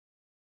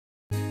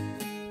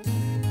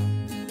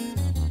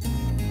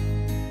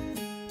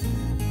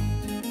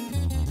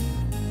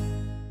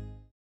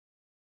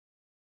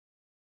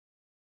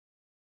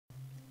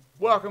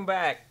Welcome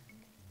back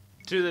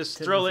to this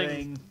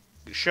thrilling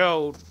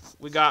show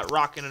we got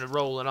rocking and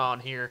rolling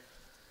on here.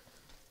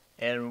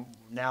 And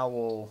now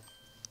we'll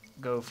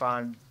go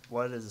find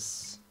what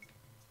is...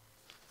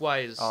 Why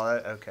is... Oh,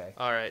 okay.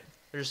 All right.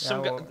 There's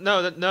some... We'll...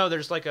 No,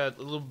 there's like a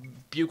little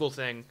bugle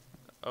thing.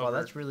 Over. Well,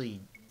 that's really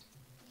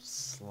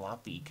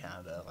sloppy,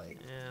 kind of like...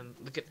 And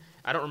look at...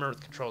 I don't remember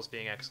the controls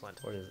being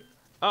excellent. What is it?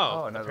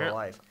 Oh, another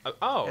life.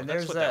 Oh, and that's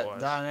there's what that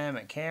was.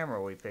 dynamic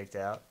camera we picked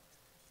out.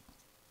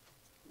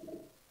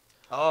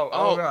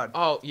 Oh God.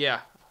 Oh,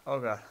 yeah. Oh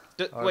God.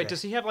 Okay. Wait,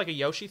 does he have like a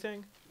Yoshi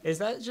thing? Is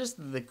that just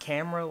the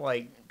camera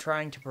like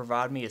trying to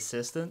provide me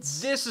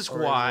assistance? This is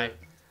why.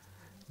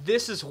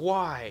 This is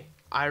why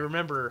I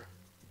remember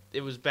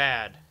it was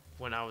bad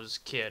when I was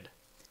a kid.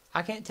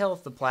 I can't tell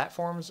if the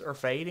platforms are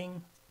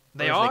fading.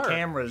 They or are. If the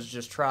camera's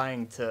just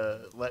trying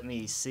to let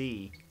me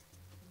see.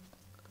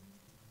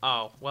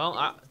 Oh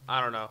well, I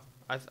don't know.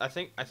 I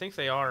think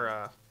they are.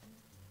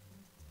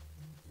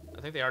 I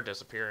think they are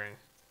disappearing.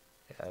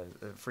 Yeah,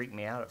 it freaked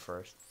me out at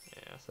first.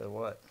 Yeah. So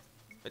what?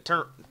 It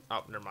turned.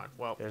 Oh, never mind.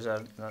 Well, there's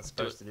not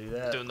supposed to do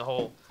that. Doing the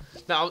whole.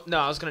 No,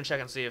 I was gonna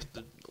check and see if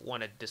the one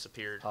had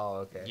disappeared. Oh,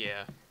 okay.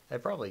 Yeah. They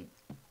probably.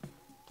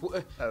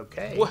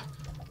 Okay. What?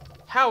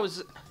 How is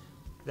it?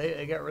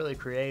 They got really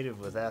creative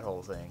with that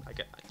whole thing.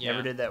 Yeah.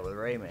 Never did that with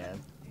Rayman.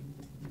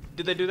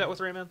 Did they do that with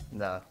Rayman?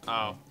 No.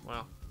 Oh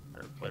well.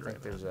 I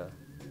think there's a.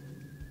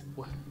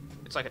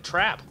 It's like a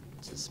trap.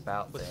 It's a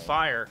spout with thing.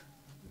 fire.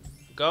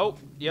 Go.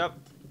 Yep.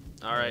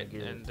 All right,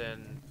 and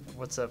then.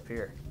 What's up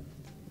here?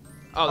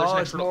 Oh, there's an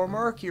extra, more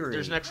mercury.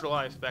 There's an extra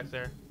life back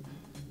there.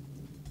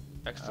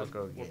 Extra.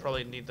 We'll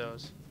probably need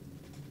those.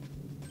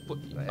 Well,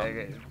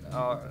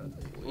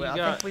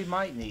 I think we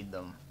might need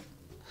them.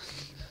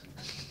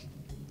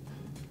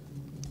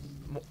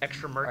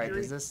 Extra mercury. Right,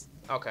 is this?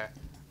 Okay.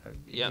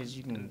 Yeah.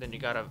 Then you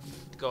gotta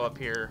go up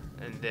here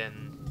and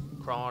then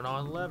crawling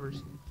on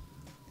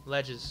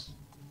ledges.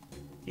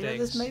 You know,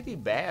 this may be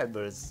bad,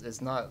 but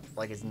it's not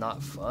like it's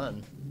not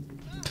fun.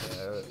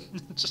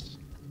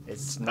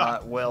 It's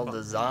not well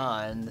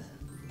designed.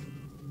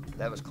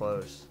 That was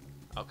close.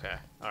 Okay.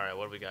 All right.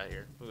 What do we got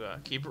here? We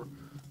got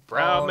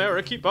Proud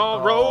Mary, keep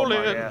on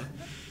rolling.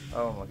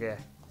 Oh my god.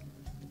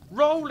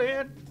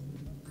 Rolling.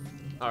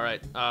 All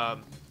right.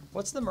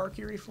 What's the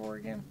mercury for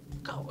again?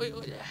 Or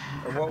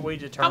what we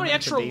determined. How many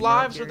extra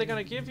lives are they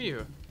gonna give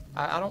you?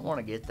 I don't want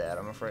to get that.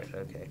 I'm afraid.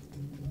 Okay.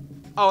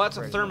 Oh, that's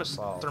a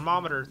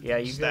thermometer. Yeah,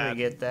 you gotta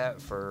get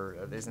that for.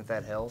 Isn't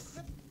that health?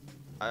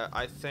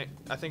 I think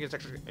it's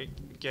extra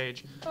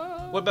gauge.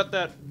 What about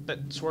that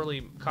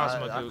swirly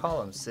Cosmo I call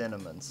them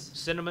cinnamons.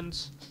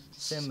 Cinnamons?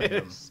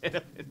 Cinnamon.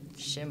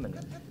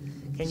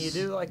 Cinnamon. Can you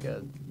do like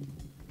a...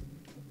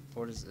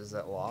 What is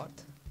that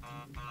locked?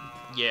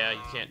 Yeah,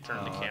 you can't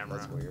turn the camera.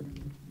 That's weird.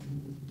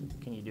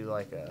 Can you do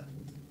like a...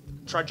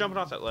 Try jumping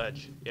off that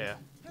ledge. Yeah.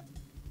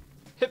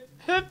 Hip,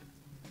 hip,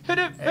 hip,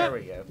 hip. There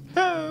we go.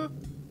 Ho.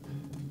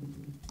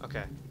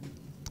 Okay.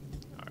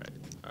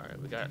 All right,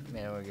 we got...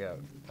 There we go.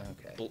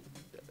 Okay.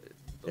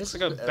 Looks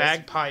like a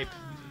bagpipe.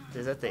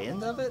 Is that the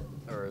end of it,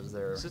 or is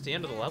there? Is this the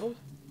end of the level?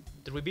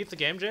 Did we beat the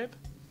game, Jabe?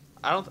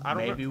 I don't.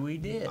 Maybe we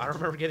did. I don't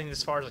remember getting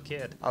this far as a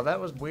kid. Oh, that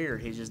was weird.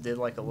 He just did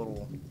like a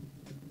little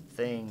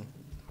thing.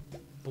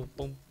 Boom,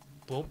 boom,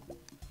 boom,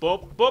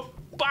 boom, boom,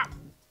 bop.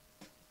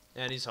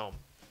 And he's home.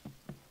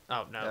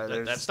 Oh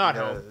no, that's not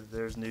home.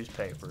 There's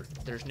newspaper.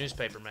 There's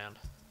newspaper man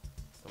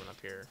coming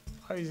up here.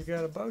 Oh, he's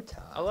got a bow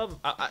tie. I love.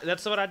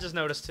 That's what I just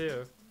noticed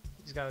too.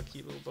 He's got a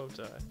cute little bow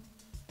tie.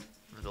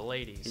 For the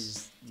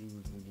ladies.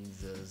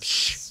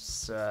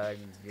 He's a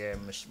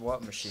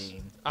what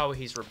machine? Oh,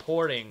 he's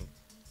reporting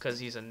because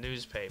he's a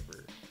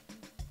newspaper.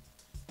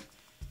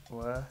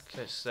 What?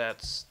 Because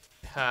that's...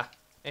 And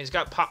he's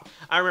got pop...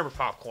 I remember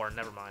popcorn.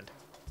 Never mind.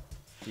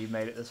 You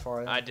made it this far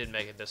then? I did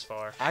make it this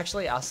far.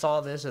 Actually, I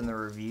saw this in the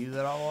review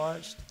that I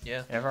watched.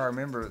 Yeah. And if I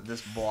remember,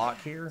 this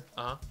block here,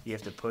 you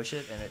have to push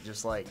it, and it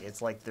just like...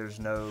 It's like there's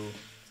no...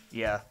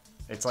 Yeah.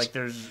 It's like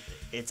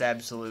it's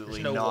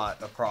absolutely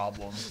not a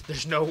problem.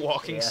 There's no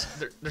walking,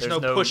 there's no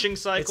pushing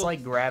cycle. It's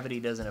like gravity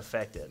doesn't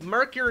affect it.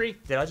 Mercury.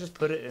 Did I just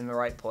put it in the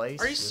right place?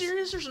 Are you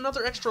serious? There's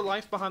another extra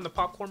life behind the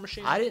popcorn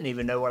machine? I didn't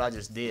even know what I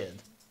just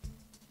did.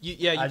 You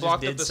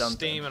blocked up the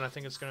steam, and I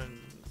think it's gonna...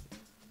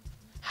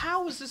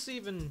 How is this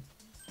even...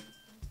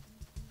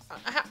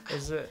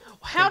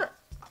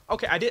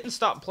 Okay, I didn't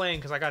stop playing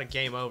because I got a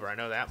game over. I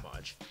know that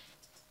much.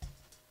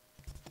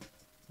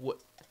 What?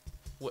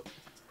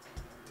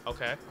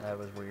 Okay. That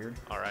was weird.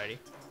 Alrighty.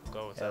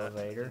 Go with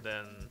Elevator. that.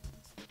 Then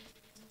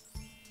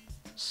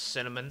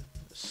cinnamon.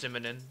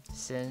 Cinnamon.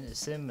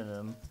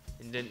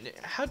 And then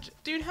how'd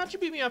you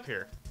beat me up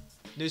here?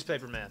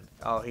 Newspaper man.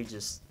 Oh,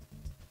 he's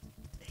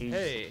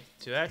hey,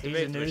 to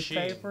activate the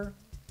newspaper? Machine.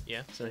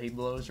 Yeah. So he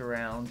blows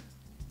around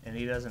and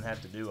he doesn't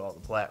have to do all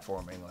the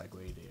platforming like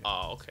we do.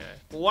 Oh, okay.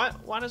 Well,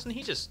 why doesn't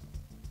he just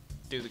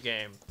do the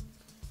game?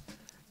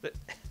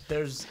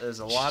 There's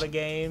a lot of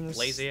games.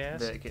 Lazy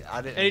ass.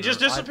 And he just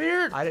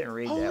disappeared. I didn't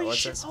read that.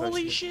 What's that supposed to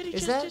be? Holy shit! He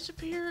just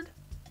disappeared.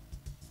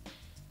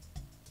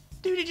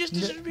 Dude, he just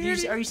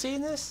disappeared. Are you seeing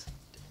this?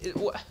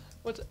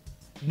 What's it?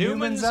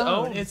 Newman's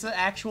Own. It's an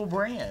actual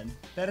brand.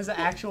 That is an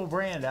actual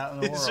brand out in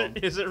the world.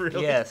 Is it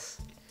really? Yes.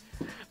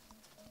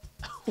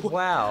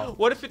 Wow.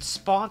 What if it's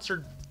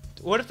sponsored?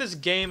 What if this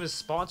game is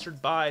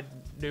sponsored by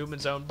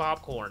Newman's Own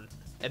popcorn?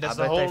 And that's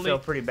I bet they feel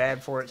pretty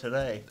bad for it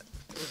today.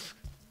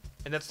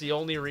 And that's the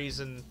only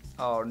reason.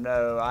 Oh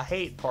no, I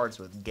hate parts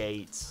with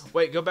gates.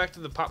 Wait, go back to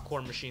the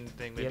popcorn machine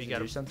thing. Maybe you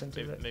gotta do something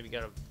to it. Maybe you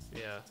gotta.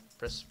 Yeah.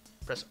 Press.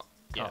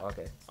 Yeah. Oh,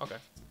 okay. Okay.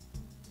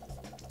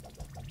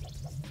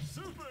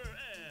 Super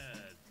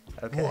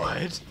Ed. Okay.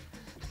 What?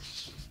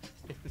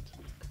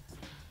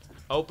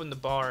 Open the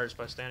bars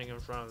by standing in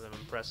front of them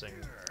and pressing.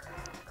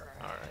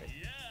 All right.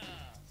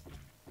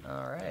 Yeah.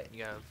 All right.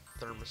 You got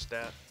a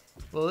thermostat.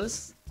 Well,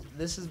 this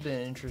has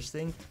been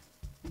interesting.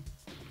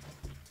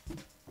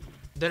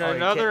 Then Oh,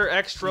 another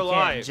extra you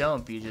can't life.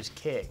 jump, you just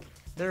kick.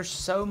 There's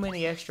so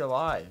many extra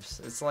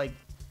lives. It's like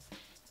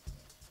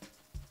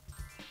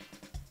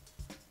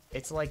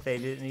they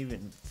didn't even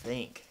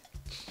think.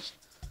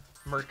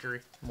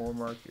 Mercury. More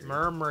mercury.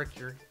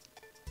 Mercury.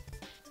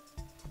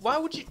 Why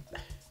would you?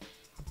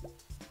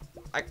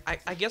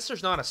 I guess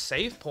there's not a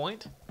save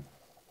point.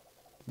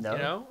 No. You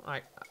know,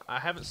 I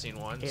haven't seen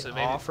one. It So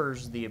maybe.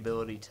 offers the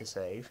ability to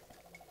save.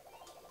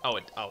 I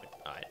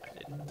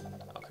didn't.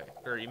 Okay.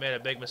 Or you made a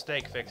big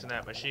mistake fixing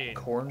that machine.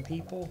 Corn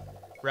people?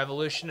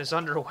 Revolution is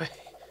underway.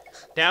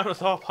 Down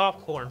with all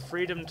popcorn.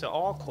 Freedom to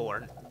all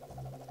corn.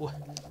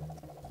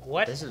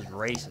 What? This is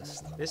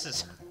racist. This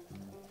is.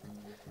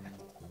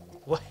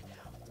 What?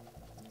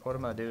 What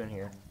am I doing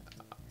here?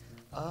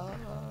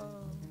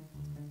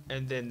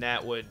 And then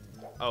that would.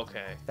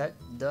 Okay. That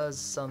does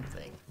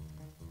something.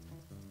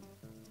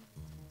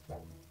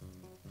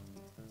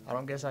 I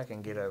don't guess I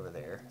can get over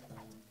there.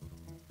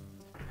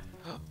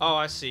 Oh,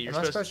 I see. You're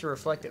Am I supposed to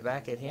reflect it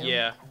back at him?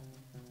 Yeah.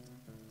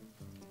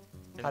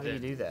 How do you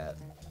do that?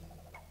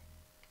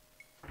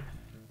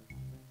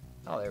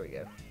 Oh, there we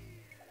go.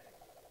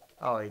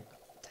 Oh,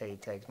 he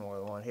takes more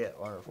than one hit.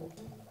 Wonderful.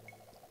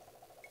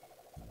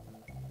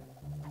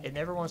 It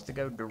never wants to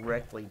go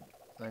directly.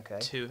 Okay.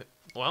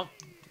 Well,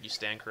 you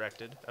stand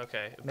corrected.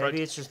 Okay.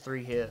 Maybe it's just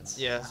 3 hits.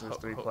 Yeah. There's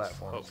 3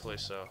 platforms. Hopefully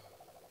so.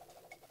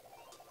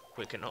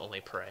 We can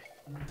only pray.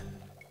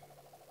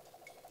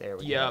 There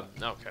we Yeah.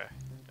 go. Okay.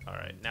 All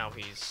right. Now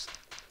he's.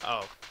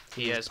 Oh,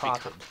 he He's has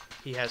potted. become.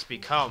 He has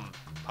become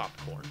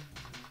popcorn.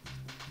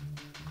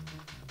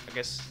 I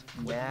guess.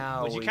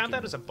 Now Would you we count that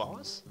can- as a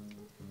boss?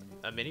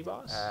 A mini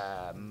boss?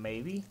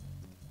 Maybe.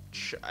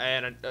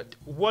 And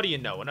what do you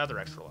know? Another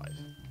extra life.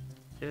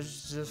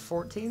 There's just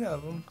 14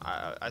 of them.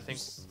 I think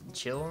Just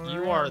chilling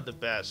you around. are the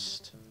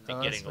best at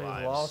Unless getting we've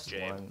lives, lost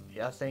Jabe. one.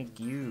 Yeah, I think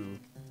you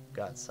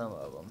got some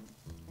of them.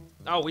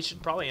 Oh, we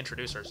should probably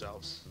introduce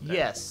ourselves.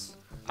 Yes.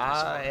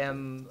 I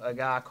am a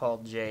guy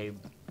called Jabe,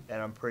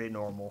 and I'm pretty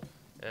normal.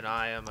 And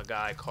I am a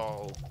guy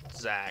called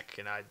Zach,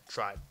 and I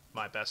try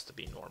my best to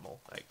be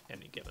normal at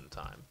any given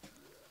time.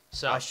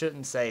 So I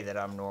shouldn't say that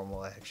I'm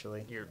normal,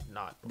 actually. you're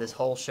not. This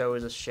whole show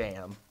is a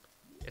sham.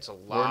 It's a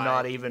lie. We're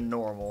not even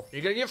normal.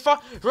 You're gonna get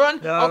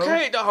run. No,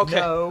 Okay. Okay.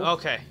 no.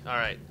 Okay. All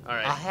right. All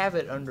right. I have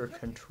it under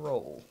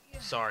control.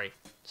 Sorry.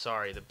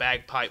 The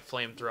bagpipe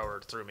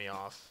flamethrower threw me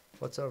off.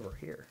 What's over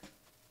here?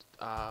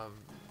 Oh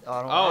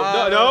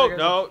I don't,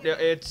 no!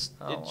 It's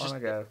I don't just. want to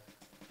go.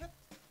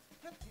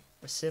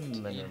 A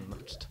cinnamon.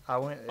 I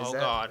went. Oh,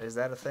 God. Is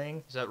that a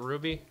thing? Is that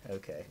Ruby?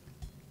 Okay.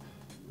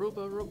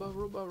 Ruba.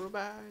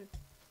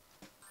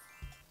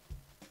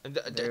 And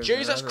There's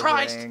Jesus another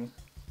Christ! ring.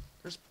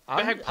 There's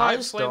I bagpipe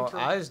just don't. flamethrower.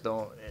 I just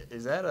don't.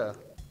 Is that a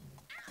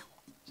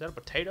Is that a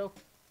potato?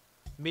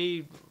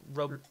 Me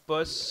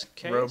robust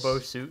case. robo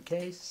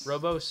suitcase?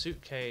 Robo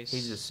suitcase.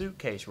 He's a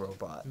suitcase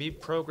robot. Me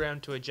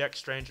programmed to eject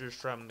strangers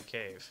from the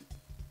cave.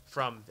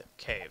 From the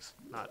cave,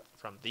 not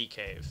from the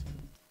cave.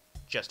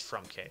 Just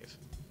from cave.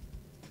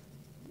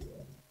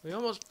 We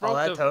almost broke Oh,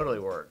 that the. totally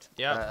worked.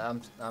 Yeah.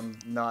 I'm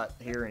not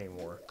here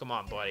anymore. Come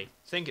on, buddy.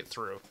 Think it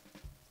through.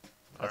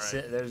 All right.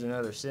 There's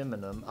another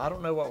synonym. I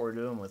don't know what we're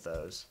doing with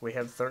those. We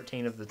have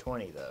 13 of the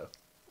 20 though.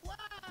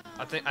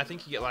 I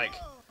think you get like,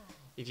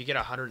 if you get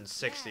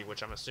 160,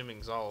 which I'm assuming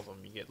is all of them,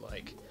 you get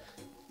like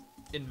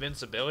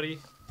invincibility,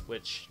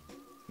 which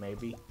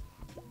Maybe.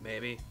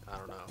 I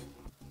don't know,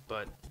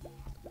 but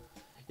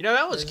you know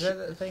that was Is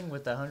that the thing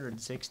with the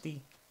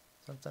 160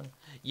 something?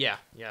 yeah,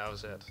 that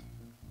was it.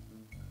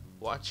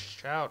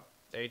 Watch out,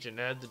 Agent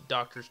Ed. The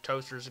doctor's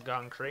toasters have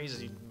gone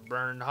crazy,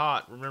 burning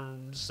hot.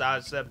 Remember to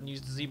sidestep and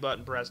use the Z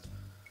button pressed.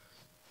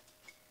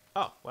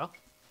 Oh well,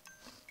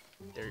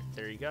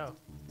 there you go.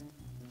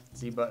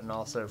 Z button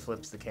also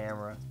flips the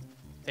camera.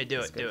 Hey, do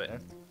That's it, do good.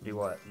 it. Do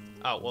what?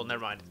 Oh well,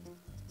 never mind.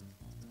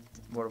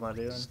 What am I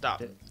doing?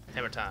 Stop.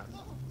 Hammer time.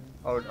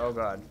 Oh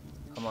god.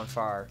 I'm on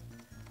fire.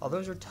 Oh,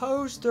 those are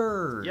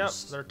toasters. Yep,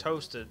 they're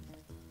toasted.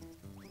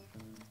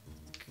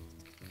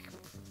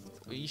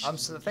 I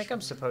think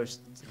I'm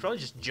supposed to. Probably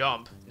just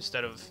jump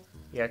instead of.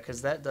 Yeah,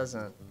 because that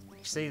doesn't.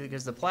 See,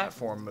 because the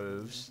platform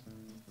moves,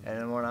 and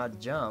then when I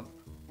jump,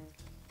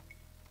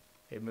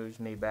 it moves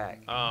me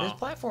back. Oh. This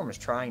platform is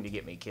trying to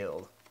get me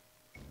killed.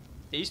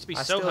 It used to be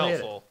I so still hit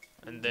it. helpful,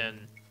 and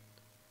then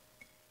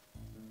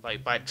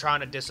Like, by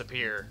trying to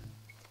disappear.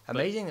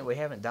 Amazing that we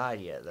haven't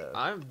died yet,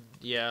 though.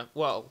 Yeah,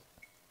 well.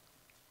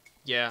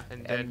 Yeah,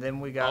 and then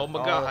we got. Oh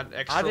my god,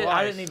 extra I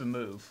life. didn't even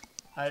move.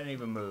 I didn't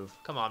even move.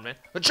 Come on, man.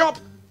 But jump!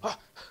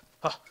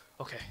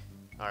 Okay.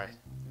 Alright.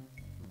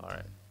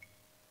 Alright.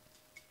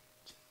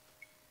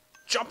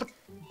 Jump!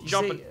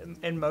 Jump! See,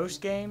 in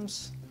most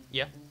games,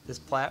 Yeah. this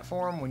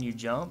platform, when you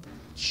jump,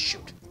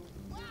 Shoot.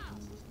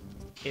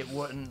 it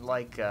wouldn't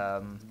like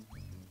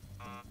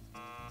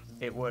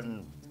it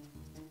wouldn't.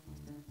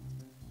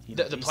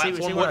 The you platform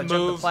see when I wouldn't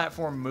jump, move. The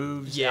platform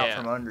moves out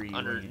from under you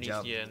when you Underneath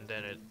jump, you, and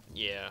then it.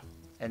 Yeah.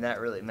 and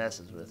that really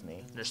messes with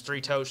me. There's 3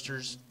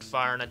 toasters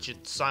firing at you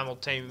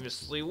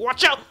simultaneously.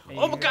 Watch out! And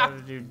Oh you my gotta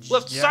god! do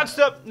Left jump. side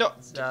step! No!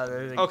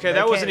 Okay,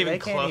 that wasn't even They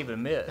close. can't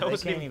even miss. That They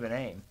wasn't can't even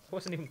aim. It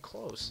wasn't even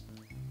close.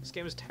 This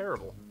game is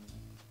terrible.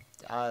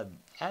 I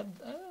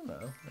don't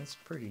know. It's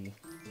pretty.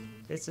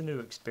 It's a new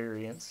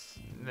experience.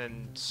 And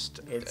then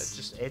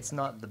It's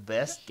not the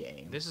best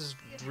game, this is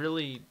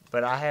really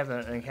but I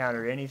haven't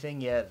encountered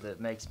anything yet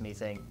that makes me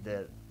think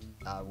that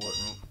I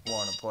wouldn't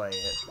want to play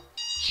it.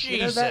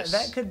 Jesus. You know,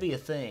 that could be a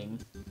thing.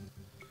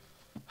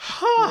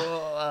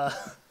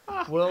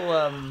 We'll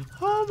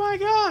Oh my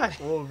god!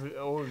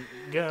 we're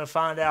gonna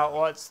find out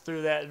what's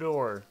through that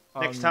door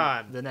Next on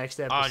time the next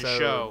on episode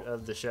show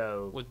of the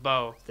show with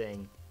Bo.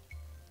 thing.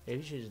 Maybe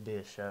it should just be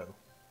a show.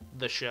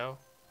 The show,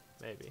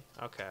 maybe.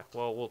 Okay.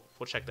 Well, we'll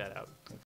check that out.